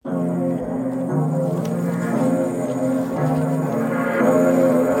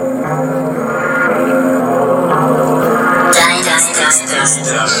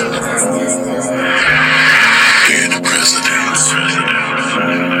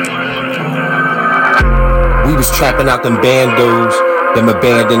was trapping out them bandos, them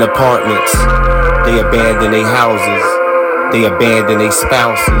abandoned apartments. They abandoned their houses, they abandoned their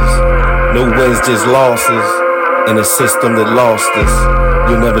spouses. No wins, just losses, in a system that lost us.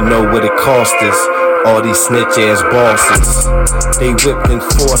 You'll never know what it cost us. All these snitch ass bosses, they whipped and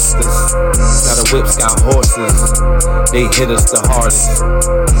forced us. Now the whips got horses, they hit us the hardest.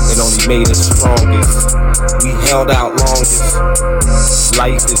 It only made us strongest. We held out longest.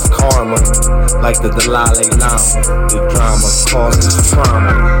 Life is karma, like the Dalai Lama. The drama causes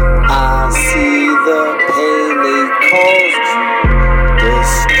trauma. I see the pain they caused you. The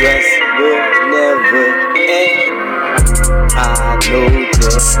stress will never end. I know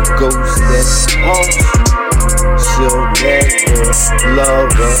the ghost that haunts you, she'll never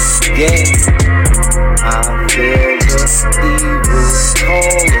love again. I feel the evil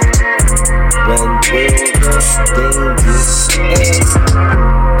calling. When will the dangers end?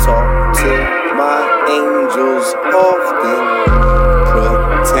 Talk to my angels often.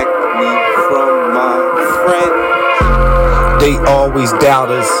 Protect me from my friends. They always doubt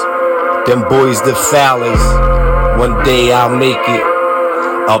us, them boys the foulest. One day I'll make it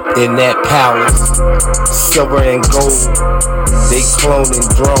up in that palace. Silver and gold, they cloning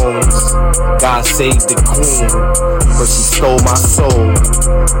drones. God save the queen, but she stole my soul.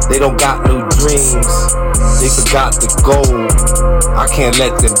 They don't got no dreams, they forgot the goal. I can't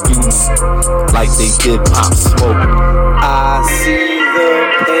let them do me like they did Pop Smoke. I see the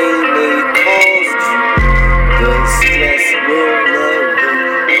pain they caused you. The stress will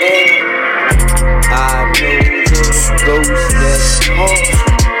never end. I know ghost that haunts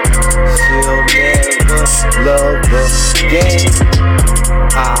you, she'll never love again.